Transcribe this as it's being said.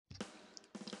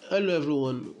Hello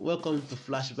everyone, welcome to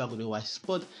Flashback with the White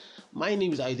Spot. My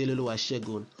name is Aidelelo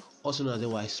Washegun, also known as the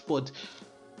White Spot.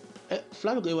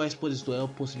 Flashback with the White Spot is to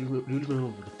help us remember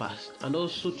the past and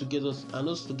also to get us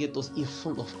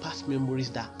informed of past memories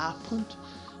that happened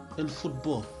in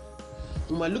football.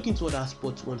 We might look into other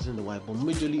sports once in a while, but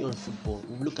majorly on football,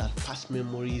 we look at past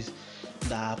memories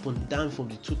that happened down from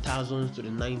the 2000s to the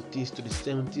 90s to the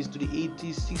 70s to the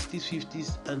 80s, 60s,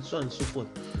 50s, and so on and so forth.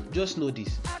 Just know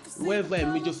this: wherever a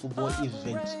major football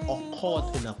event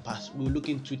occurred in the past, we'll look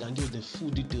into it and give the full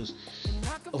details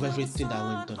of everything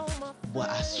that went on. But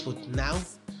as for now,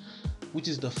 which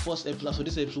is the first episode for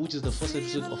this episode, which is the first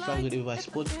episode of Flying with Every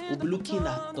Sport, we'll be looking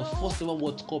at the first ever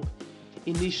World Cup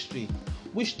in history,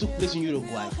 which took place in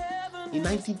Uruguay in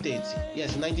 1930.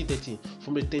 Yes, 1930.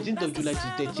 From the 13th of July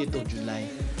to the 30th of July,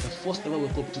 the first ever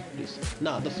World Cup took place.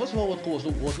 Now, the first ever World Cup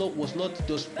was not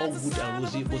just all good and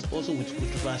rosy, but also with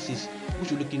controversies,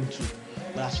 which we'll look into.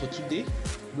 But as for today,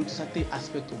 we'll look at certain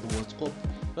aspects of the World Cup.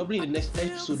 Probably in the next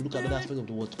episode, we'll look at another aspect of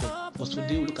the World Cup. But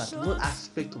today, we'll look at one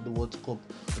aspect of the World Cup,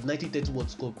 the 1930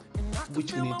 World Cup,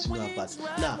 which we need to know about.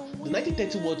 Now, the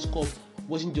 1930 World Cup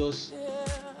wasn't just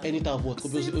any type of World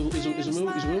Cup. It's a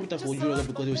memorable time for Uruguay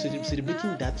because they were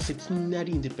celebrating that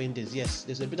centenary independence. Yes,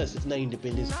 they celebrated that centenary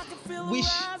independence, which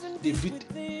they built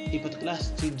a particular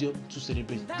stadium to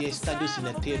celebrate. The Estadio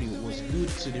Centenario was built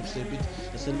to celebrate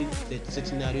the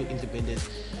centenary independence,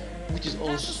 which is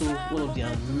also one of the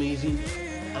amazing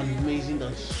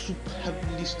and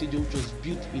superbly stadium which was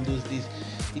built in those days.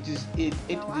 It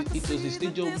was a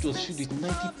stadium which was filled with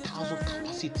 90,000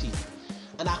 capacity.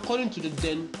 And according to the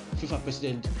then FIFA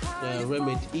president,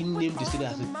 Remed, he named the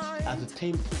stadium as a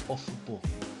temple of football.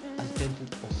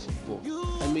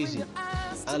 Amazing.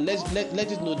 And let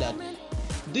us know that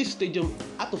this stadium,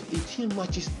 out of 18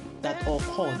 matches that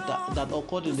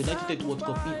occurred in the 1930 World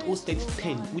Cup, it hosted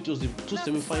 10, which was the two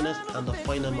semi-finals and the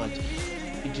final match.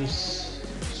 It was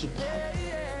superb.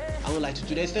 I would like to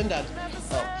the extent that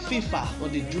FIFA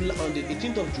on the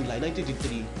 18th of July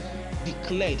 1983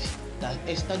 declared that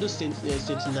Estadio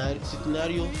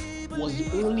Centenario was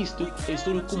the only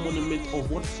historical monument of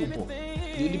world football,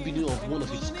 the only building of one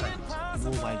of its kind in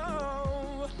the whole wide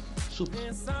world. Super.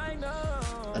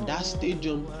 And that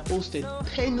stadium hosted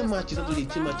 10 matches out of the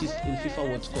 18 matches in FIFA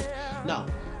World Cup. Now,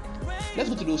 let's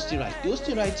go to the hosting right. The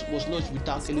hosting right was not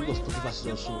without a lot of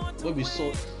controversies also, where we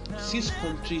saw 6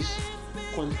 countries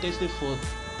contesting for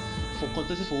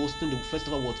hosting the first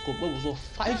ever World Cup, where we saw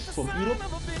 5 from Europe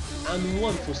and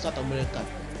 1 from South America.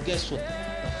 Guess what?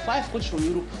 The 5 countries from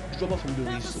Europe dropped out from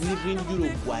the race, leaving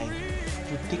Uruguay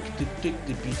to take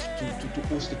the bid to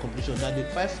host the competition. Now the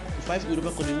five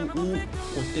European countries who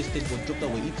contested but dropped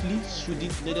out were Italy,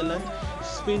 Sweden, Netherlands,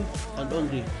 Spain, and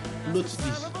Hungary. Note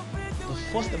this: the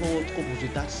first ever World Cup was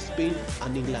without Spain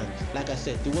and England. Like I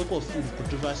said, the World Cup was full of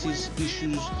controversies,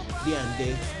 issues there and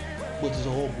there, but it's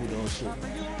all good also.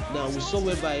 Now we saw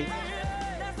whereby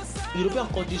European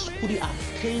countries couldn't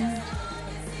attend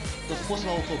the first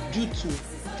World Cup due to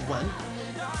one,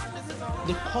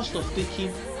 the cost of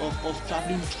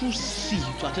traveling through sea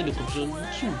to attend the competition.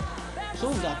 2,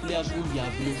 some of the players will be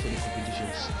available for the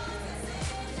competitions.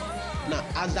 Now,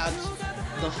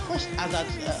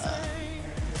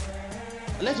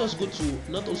 let us go to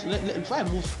before I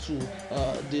move to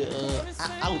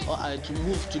to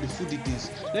move to the full details.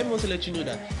 Let me also let you know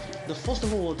that the first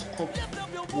ever World Cup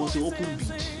was an open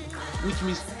bid, which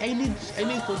means any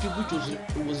country which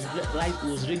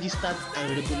was registered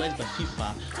and recognized by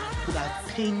FIFA could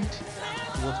attend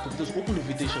the World Cup. It was open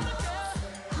invitation.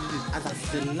 This is as at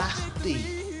the last day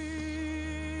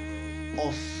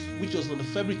of, which was on the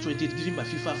February 20th, given by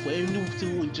FIFA for anyone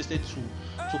who interested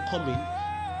to come in.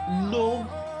 No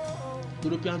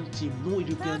European team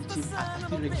had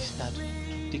actually registered to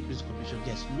take this competition.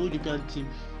 Yes, no European team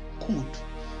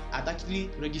had actually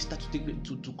registered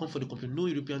to come for the competition. No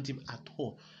European team at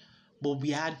all. But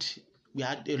we had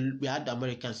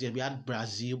Americans here. We had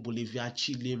Brazil, Bolivia,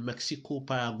 Chile, Mexico,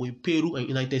 Paraguay, Peru, and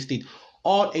United States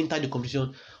all entered the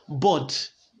competition.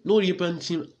 But no European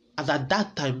team, as at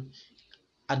that time,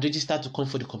 had registered to come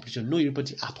for the competition. No European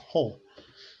team at all,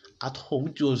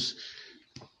 which was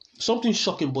something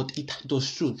shocking, but it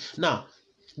was true. Now,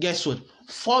 guess what?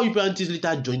 4 European teams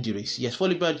later joined the race. Yes, 4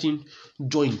 European teams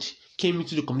came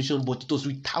into the competition, but it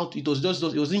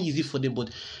wasn't easy for them. But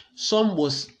some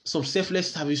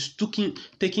selfless service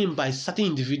taken by certain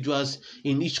individuals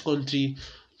in each country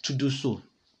to do so.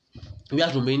 We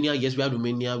had Romania. Yes, we had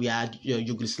Romania. We had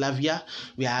Yugoslavia.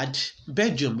 We had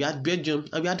Belgium, and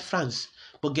we had France.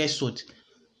 But guess what?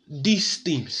 These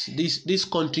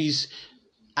countries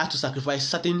had to sacrifice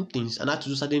certain things and had to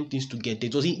do certain things to get there.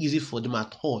 It wasn't easy for them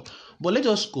at all. But let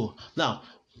us go. Now,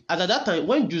 at that time,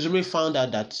 when Jose Mourinho found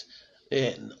out that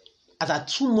as at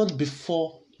 2 months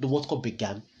before the World Cup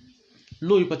began,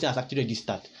 no reporter has actually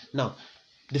registered. Now,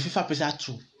 the FIFA president had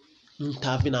to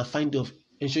intervene and find of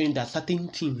ensuring that certain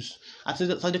teams,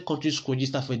 certain countries could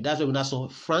register for it. That's why we now saw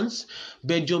France,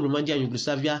 Belgium, Romania, and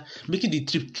Yugoslavia making the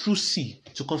trip through sea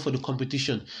to come for the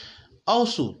competition.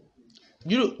 Also,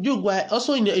 Uruguay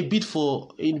also in a bid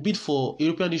for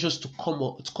European nations to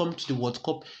come to the World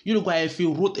Cup. Uruguay FA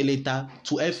wrote a letter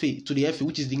to the FA,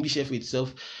 which is the English FA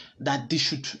itself, that they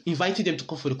should invite them to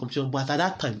come for the competition. But at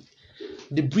that time,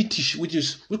 the British, which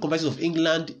comprises of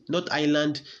England, North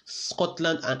Ireland,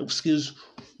 Scotland, and Wales,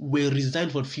 were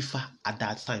resigned from FIFA at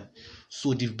that time.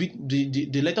 So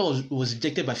the letter was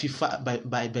rejected by FIFA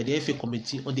by the FA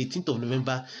committee on the 18th of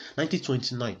November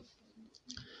 1929.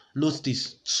 Note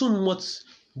this: 2 months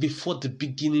before the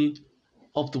beginning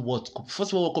of the World Cup,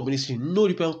 first World Cup in history, no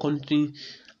European country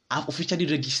have officially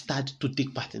registered to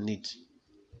take part in it.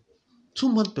 2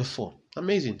 months before,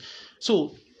 amazing.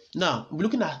 So now we're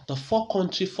looking at the 4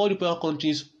 European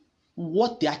countries,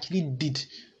 what they actually did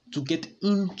to get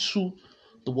into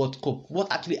the World Cup.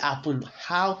 What actually happened?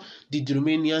 How did the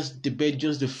Romanians, the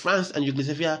Belgians, the France, and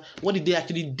Yugoslavia, what did they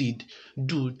actually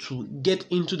do to get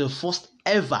into the first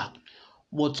ever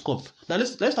World Cup? Now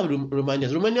let's start with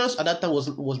Romanians. Romanians at that time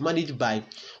was managed by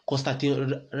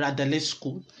Constantin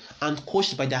Radulescu and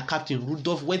coached by their captain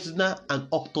Rudolf Wezner and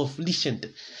Octov Lichent.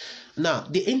 Now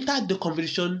they entered the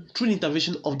competition through the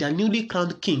intervention of their newly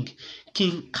crowned king,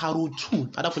 King Carol II.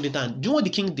 At that point in time, do you know what the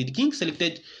king did? The king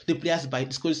selected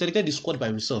selected the squad by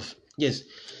himself. Yes,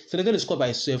 selected the squad by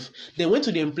himself. Then went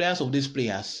to the employers of these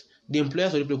players.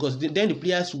 Because then the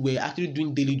players were actually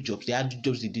doing daily jobs. They had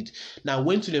jobs they did. Now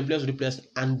went to the employers of the players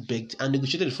and begged and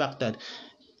negotiated the fact that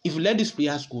if we let these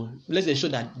players go, let's ensure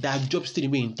that their jobs still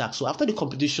remain intact. So after the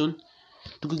competition,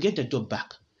 they could get their job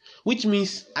back. Which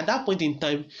means at that point in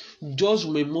time, jobs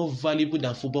were more valuable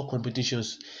than football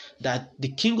competitions. That the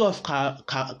king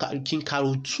King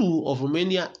Carol II of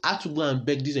Romania had to go and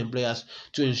beg these employers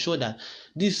to ensure that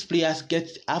these players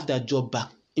have their job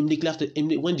back immediately after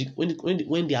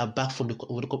when they are back from the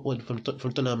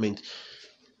tournament.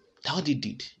 That's what they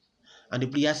did, and the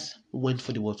players went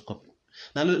for the World Cup.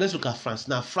 Now let's look at France.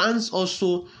 Now France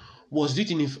also was due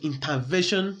to an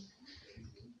intervention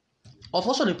of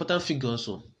also an important figure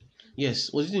also.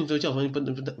 Yes, was it in intervention of an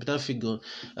important figure?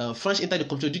 France entered the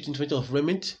competition due to intervention of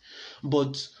Rement,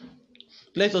 but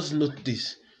let us note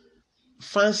this: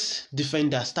 France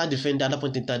star defender at that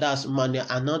point in time, that's Manuel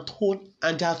Anatole,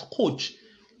 and their coach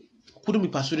couldn't be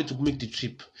persuaded to make the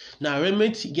trip. Now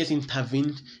Rement gets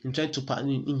intervened in trying to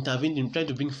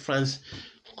bring France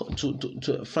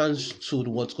to France to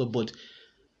the World Cup, but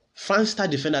France star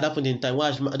defender at that point in time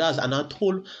was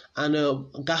Anatole and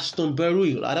Gaston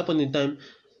Berry. At that point in time,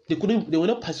 they were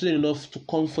not persuaded enough to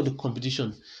come for the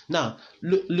competition. Now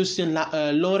Lucien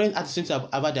Laurent had to say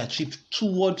about their trip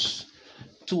towards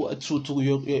to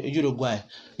Uruguay.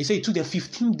 He said it took them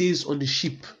 15 days on the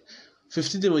ship.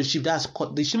 15 days on the ship.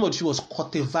 The ship was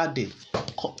Cote Verde.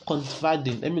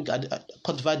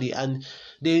 And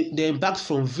they embarked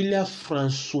from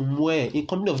Villefranche-sur-Mer in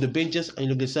company of the Belgians and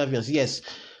Yugoslavians. Yes,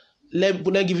 let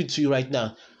me give it to you right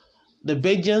now. The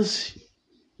Belgians,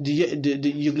 the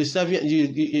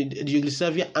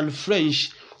Yugoslavia and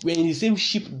French were in the same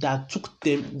ship that took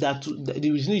them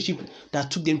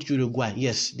to Uruguay.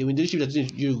 Yes, they were in the ship that took them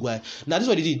to Uruguay. Now this is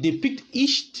what they did. They picked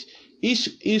each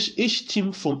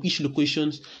team from each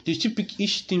locations. They still pick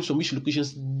each team from each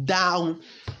locations down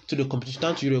to the competition,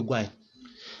 down to Uruguay.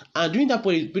 And during that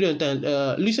period of time,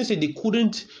 Lucien said the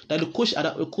coach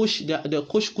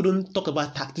couldn't talk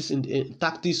about tactics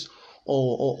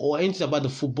or anything about the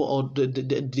football or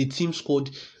the team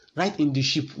squad right in the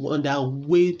ship on their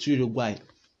way to Uruguay.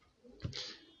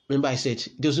 Remember, I said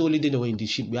there was only they were in the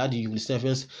ship. We had the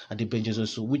Yugoslavians and the Belgians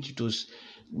also, which it was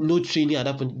no training at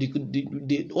that point.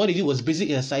 All they did was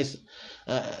basic exercise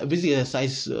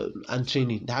and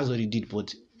training. That's what they did.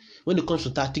 But when it comes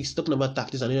to tactics, talking about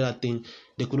tactics and another thing,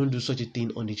 they couldn't do such a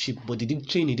thing on the ship. But they did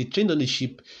training. They trained on the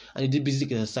ship and they did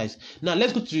basic exercise. Now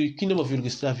let's go to the Kingdom of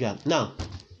Yugoslavia. Now,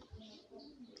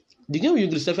 the Kingdom of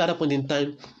Yugoslavia at that point in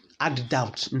time had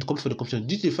doubts in the for the competition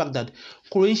due to the fact that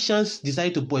Croatians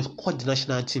decided to boycott the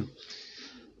national team,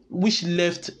 which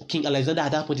left King Alexander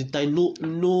at that point in time no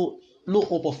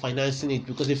hope of financing it,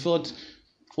 because they felt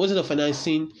wasn't of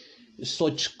financing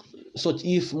such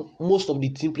if most of the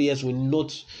team players were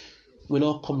not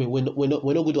coming, we're not going to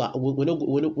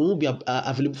won't be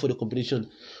available for the competition.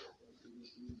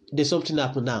 there's something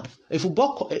happened now.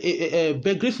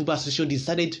 Belgrade Football Association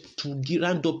decided to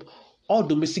round up all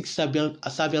domestic Serbian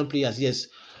players. Yes,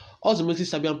 all domestic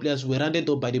Serbian players were rounded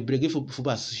up by the Belgrade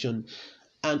Football Association,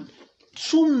 and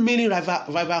two main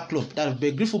rival clubs, that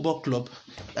Belgrade Football Club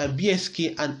and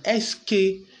BSK and SK,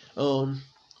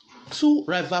 two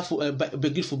rival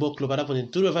Belgrade Football Club at that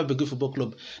point, two rival Belgrade Football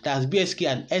Club, that's BSK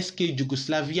and SK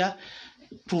Yugoslavia,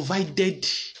 provided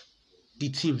the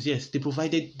teams. Yes, they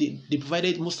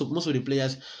provided most of the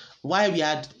players. While we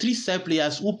had three Serb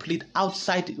players who played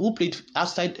outside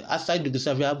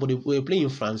Yugoslavia, but they were playing in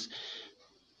France,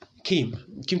 came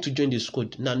to join the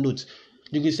squad. Now note,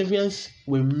 Yugoslavians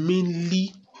were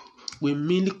mainly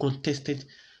contested.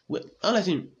 We're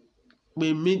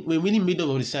mainly made up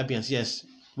of the Serbians. Yes,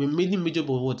 we're mainly made up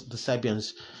of what? The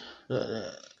Serbians.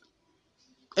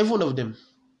 Every one of them.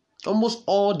 Almost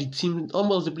all the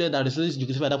players that represented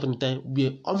Yugoslavia at that point in time,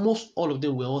 almost all of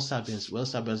them were all Serbians.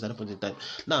 At that point in time.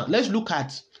 Now let's look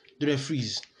at the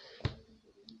referees.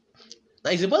 Now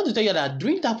it's about to tell you that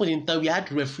during that point in time, we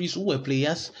had referees who were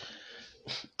players.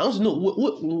 I want to know,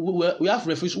 we have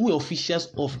referees who were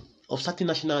officials of certain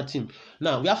national team.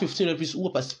 Now we have 15 referees who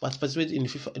participated in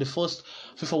the first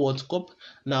FIFA World Cup.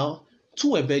 Now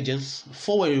 2 were Belgians,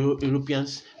 4 were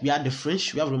Europeans. We had the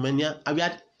French, we have Romania, and we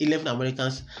had 11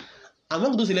 Americans.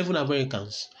 Among those 11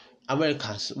 Americans,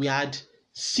 we had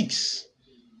 6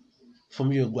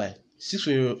 from Uruguay. 6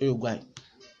 from Uruguay.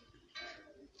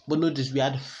 But notice we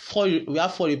have 4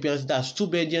 Europeans, that's 2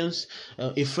 Belgians,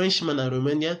 a Frenchman and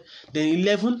Romanian. Then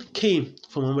 11 came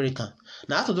from America.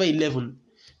 Now out of the 11,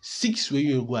 6 were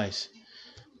Uruguays.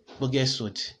 But guess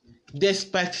what?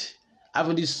 Despite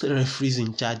having these referees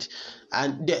in charge,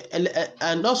 and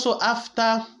also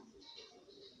after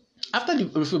the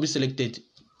referee was selected,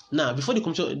 now before the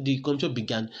competition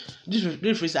began, these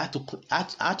referees had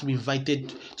to be invited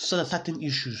to sort of certain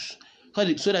issues,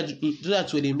 so that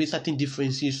to eliminate certain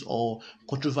differences or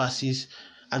controversies,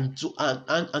 and to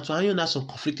iron out some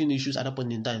conflicting issues at that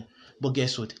point in time. But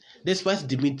guess what? Despite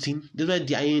the meeting, despite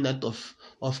the ironing out of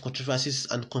controversies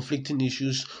and conflicting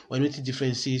issues or eliminating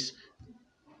differences,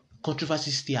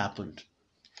 controversies still happened.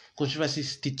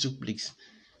 Controversies still took place.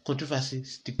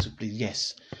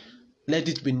 Yes. Let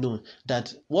it be known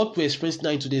that what we're experiencing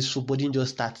now in today's football didn't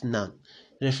just start now.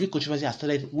 The referee controversy has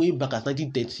started way back at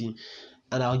 1930,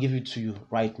 and I'll give it to you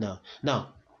right now.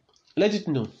 Now, let it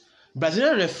know,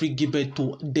 Brazilian referee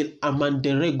Gilberto del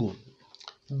Amandarego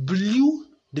blew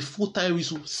the full-time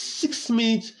whistle 6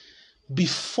 minutes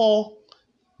before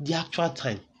the actual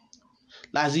time.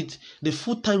 That's it. The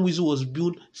full-time whistle was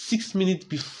blown 6 minutes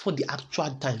before the actual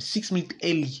time. 6 minutes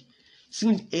early. 6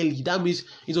 minutes early. That means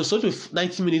it was supposed to be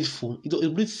 90 minutes full.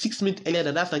 It blew 6 minutes earlier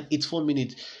than that's like 84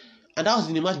 minutes. And that was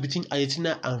in the match between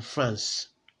Argentina and France.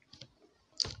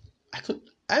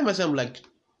 I myself am like,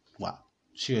 wow,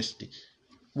 seriously.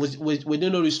 Was there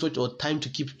no research or time to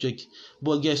keep check?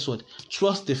 But guess what?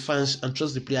 Trust the fans and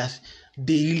trust the players.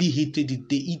 They really hated it.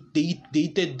 They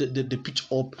heated the pitch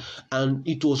up, and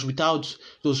it was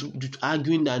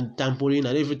arguing and tampering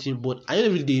and everything. But at the end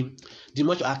of the day, the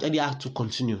match actually had to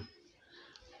continue.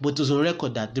 But it was on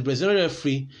record that the Brazilian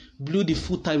referee blew the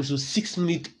full time to 6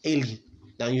 minutes early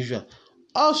than usual.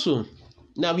 Also,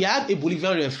 now we had a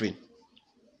Bolivian referee.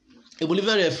 Who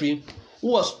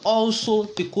was also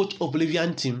the coach of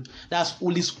Bolivian team. That's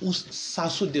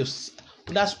Ulysses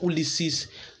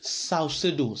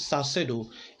Salcedo.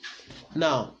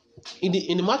 Now, in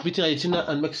the match between Argentina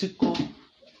and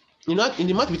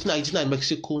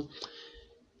Mexico,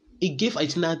 he gave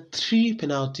Argentina 3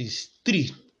 penalties.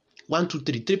 3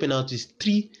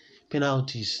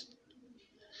 penalties.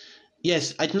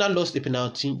 Yes, Argentina lost the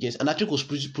penalty. Yes, and that trick was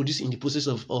produced in the process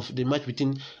of the match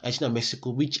between Argentina and Mexico,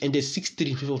 which ended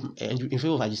 6-3 in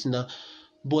favor of Argentina.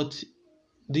 But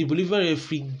the Bolivian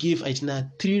referee gave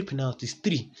Argentina 3 penalties,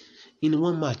 3 in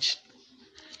one match.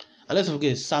 And let's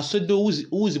forget, Salcedo, who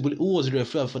was the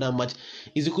referee for that match,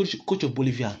 is the coach of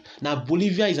Bolivia. Now,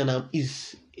 Bolivia is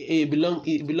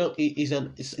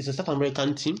a South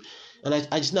American team. And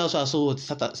Argentina also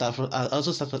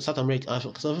South America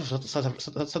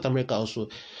also.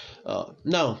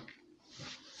 Now,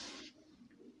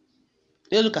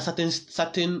 let's look at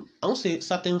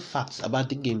certain facts about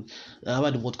the game,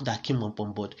 about the World Cup that came up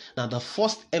on board. Now, the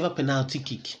first ever penalty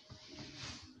kick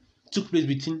took place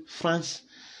between France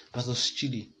versus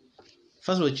Chile.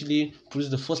 France versus Chile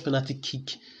produced the first penalty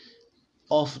kick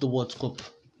of the World Cup.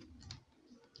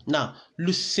 Now,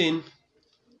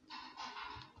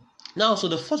 so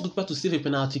the first goalkeeper to save a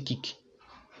penalty kick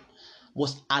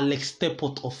was Alex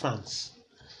Tepot of France.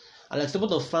 Alex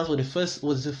Tepot of France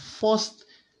was the first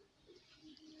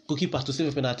goalkeeper to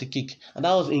save a penalty kick, and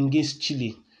that was against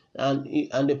Chile. And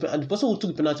the person who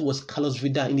took the penalty was Carlos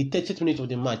Vidal in the 30th minute of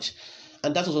the match,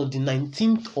 and that was on the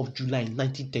 19th of July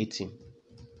 1913.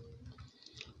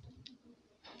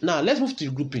 Now let's move to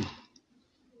the grouping.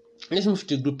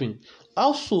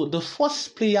 Also, the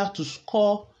first player to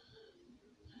score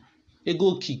a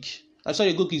goal kick.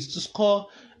 To score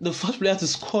the first player to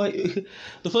score a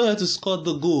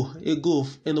goal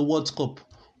in the World Cup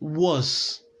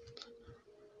was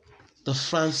the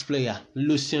France player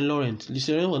Lucien Laurent.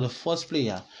 Lucien Laurent was the first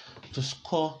player to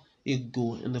score a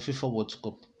goal in the FIFA World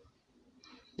Cup.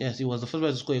 Yes, he was the first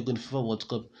player to score a goal in the FIFA World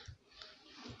Cup.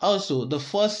 Also, the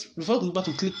first goalkeeper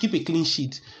to keep a clean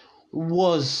sheet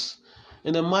was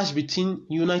in the match between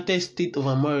United States of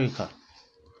America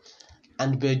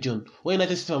and Belgium, where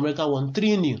United States of America won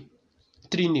 3-0.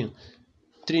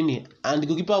 And the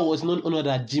goalkeeper was none other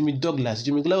than Jimmy Douglas.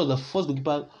 Jimmy Douglas was the first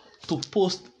goalkeeper to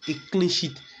post a clean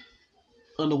sheet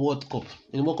on the World Cup,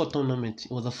 in the World Cup tournament.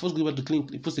 He was the first goalkeeper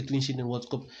to post a clean sheet in the World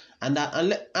Cup. And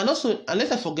also,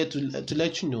 unless I forget to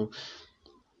let you know,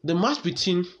 the match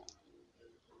between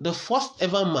the first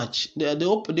ever match,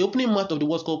 the opening match of the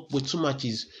World Cup with 2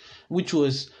 matches, which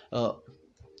was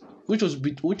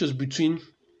between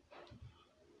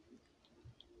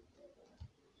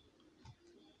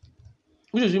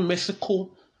Mexico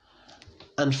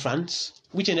and France,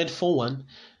 which ended 4-1,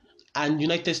 and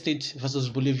United States versus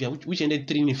Bolivia, which ended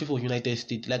 3-0 in favor of United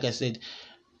States. Like I said,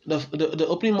 the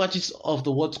opening matches of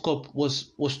the World Cup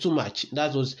was 2 matches.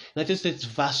 That was United States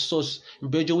versus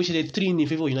Belgium, which ended 3-0 in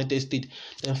favor of United States,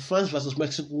 and France versus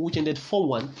Mexico, which ended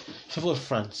 4-1 in favor of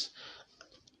France.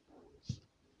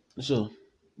 So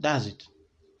that's it.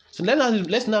 So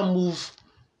let's now move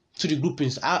to the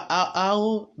groupings.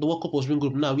 How the World Cup was being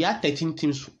grouped. Now we had 13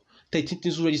 teams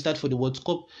who registered for the World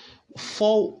Cup.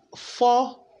 Four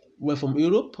were from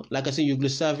Europe, like I said,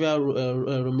 Yugoslavia,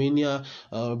 Romania,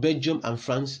 Belgium, and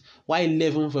France. While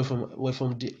 11 were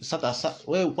from the South.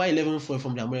 While 11 were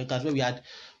from the Americas,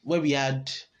 where we had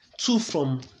 2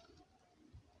 from.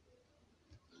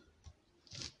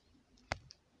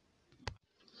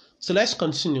 So let's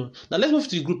continue. Now let's move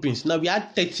to the groupings. Now we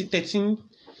had 13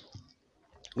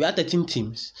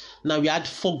 teams. Now we had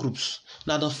 4 groups.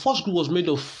 Now the first group was made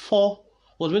of 4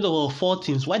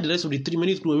 teams, while the rest of the 3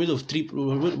 minutes group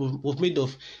was made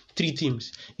of 3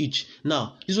 teams each.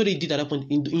 Now this is what they did at that point.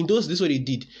 This is what they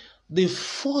did. The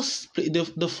first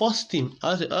team,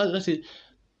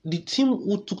 the team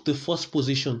who took the first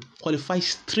position qualified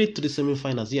straight to the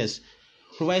semi-finals. Yes,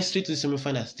 qualified straight to the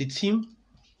semi-finals. The team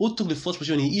who took the first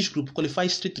position in each group qualified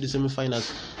straight to the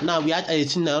semi-finals. Now we had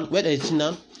 18 now.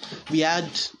 We had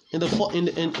in the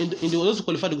those who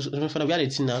qualified to the semi-final. We had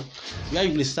 18 now. We had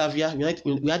Yugoslavia. We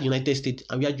had United States,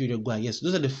 and we had Uruguay. Yes,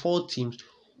 those are the 4 teams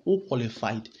who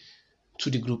qualified to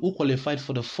the group, who qualified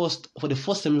for the first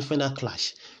semi-final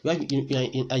clash. We had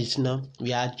in Argentina.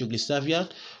 We had Yugoslavia.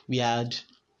 We had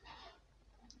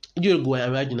Uruguay,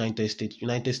 and we had United States.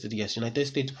 United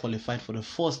States qualified for the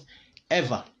first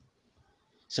ever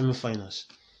semi-finals.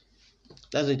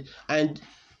 That's it. And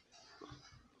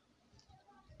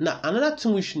now another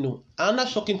thing we should know, another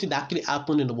shocking thing that actually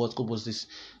happened in the World Cup was this.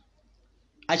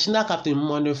 Argentina captain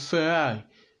Manuel Ferrari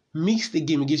missed the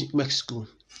game against Mexico.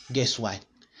 Guess why?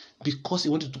 Because he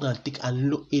wanted to go and take a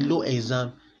law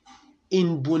exam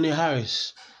in Buenos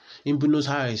Aires.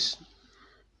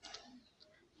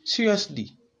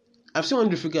 Seriously, I've seen one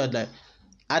to figure out that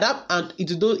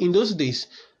in those days,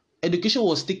 education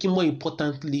was taken more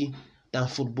importantly than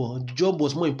football. The job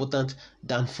was more important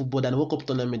than football, than the World Cup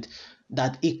tournament.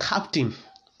 That a captain,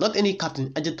 not any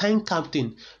captain, Argentine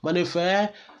captain, Manuel Ferrari,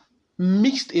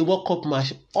 mixed a World Cup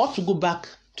match or to go back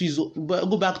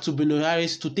to Buenos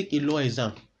Aires to take a law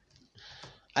exam.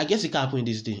 I guess it can happen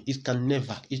this day. It can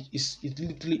never. It's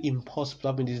literally impossible to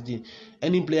happen this day.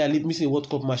 Any player missing a World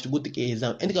Cup match to go take an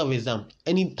exam, any kind of exam,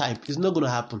 any type, it's not going to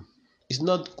happen. It's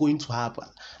not going to happen.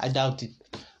 I doubt it.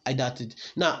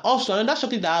 Now, also another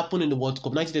shocking that happened in the World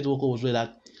Cup, 1930 World Cup, was where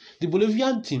that the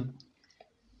Bolivian team,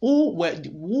 who were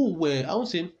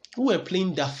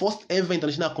playing their first ever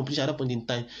international competition at that point in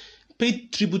time,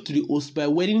 paid tribute to the host by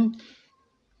wearing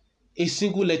a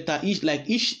single letter each. Like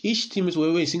each teammate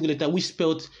were wearing a single letter which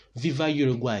spelled Viva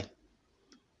Uruguay.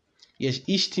 Yes,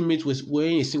 each teammate was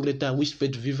wearing a single letter which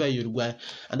spelled Viva Uruguay,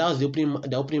 and that was the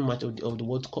opening match of the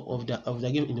World Cup, of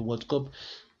the game in the World Cup.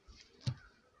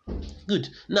 Good.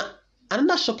 Now,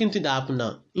 another shocking thing that happened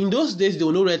now. In those days, there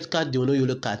were no red card, there were no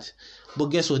yellow card. But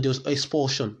guess what? There was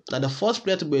expulsion. Now, the first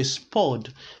player to be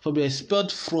expelled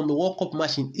from the World Cup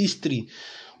match in history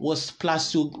was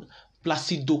Placido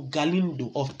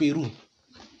Galindo of Peru.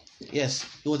 Yes,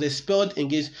 he was expelled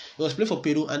against. He was playing for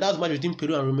Peru, and that was match between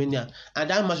Peru and Romania. And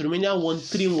that match, Romania won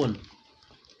 3-1.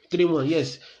 3-1.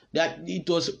 Yes, that it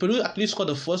was Peru actually scored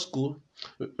the first goal.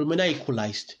 Romania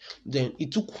equalized. Then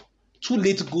it took 2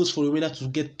 late goals for Romania to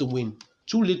get the win.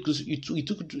 2 late goals. It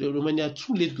took Romania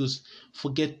 2 late goals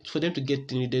for them to get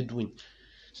the needed win.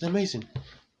 It's amazing.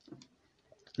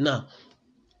 Now,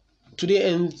 today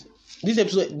ends this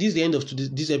episode. This is the end of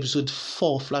this episode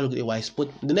 4 of Flash AY Sport.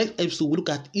 The next episode we look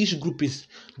at each group is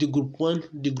the group 1,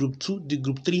 the group 2, the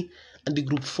group 3, and the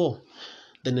group 4.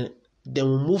 Then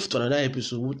we'll move to another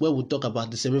episode where we'll talk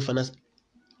about the semi-finals,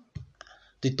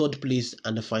 the third place,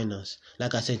 and the finals.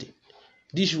 Like I said,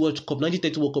 this World Cup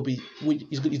 1930 World Cup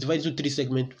is divided into 3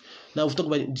 segments. Now we've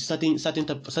talked about the certain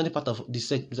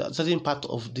part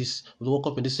of this the World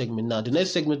Cup in this segment. Now the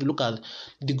next segment we look at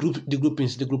the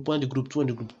groupings, the group 1, the group 2, and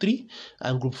the group 3,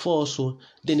 and group 4 also.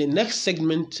 Then the next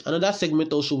segment, another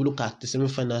segment also, we look at the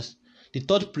semi-finals, the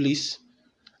third place,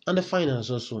 and the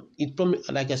finals also.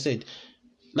 Like I said,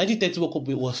 1930 World Cup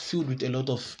was filled with a lot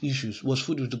of issues. Was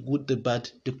filled with the good, the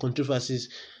bad, the controversies,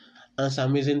 and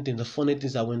some amazing things, the funny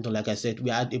things that went on. Like I said, we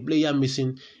had a player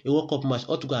missing a World Cup match,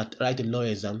 or to go and write a law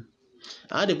exam.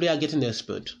 I had a player getting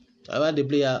expelled. I had a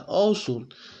player also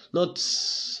not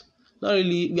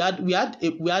really. We had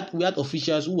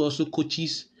officials who were also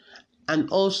coaches, and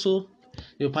also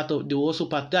they were also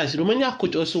part. That is, Romania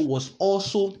coach was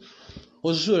also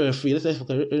a referee. Let's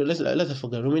not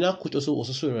forget. Romania coach was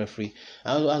also a referee.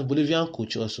 And Bolivian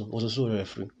coach was also a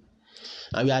referee.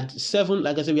 And we had 7.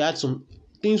 Like I said, we had some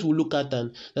things we look at,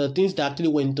 and the things that actually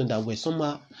went on that were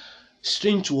somehow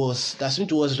strange to us. That strange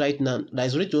to us right now. That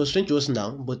is strange to us now,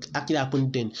 but actually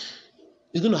happened then.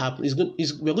 It's going to happen.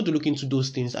 We're going to look into those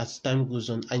things as time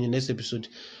goes on in the next episode.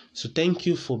 So thank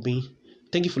you for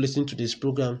listening to this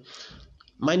program.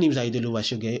 My name is Aidelo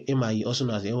Washoge, MIE, also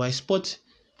known as AY Sport.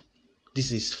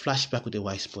 This is Flashback with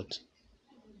AY Sport.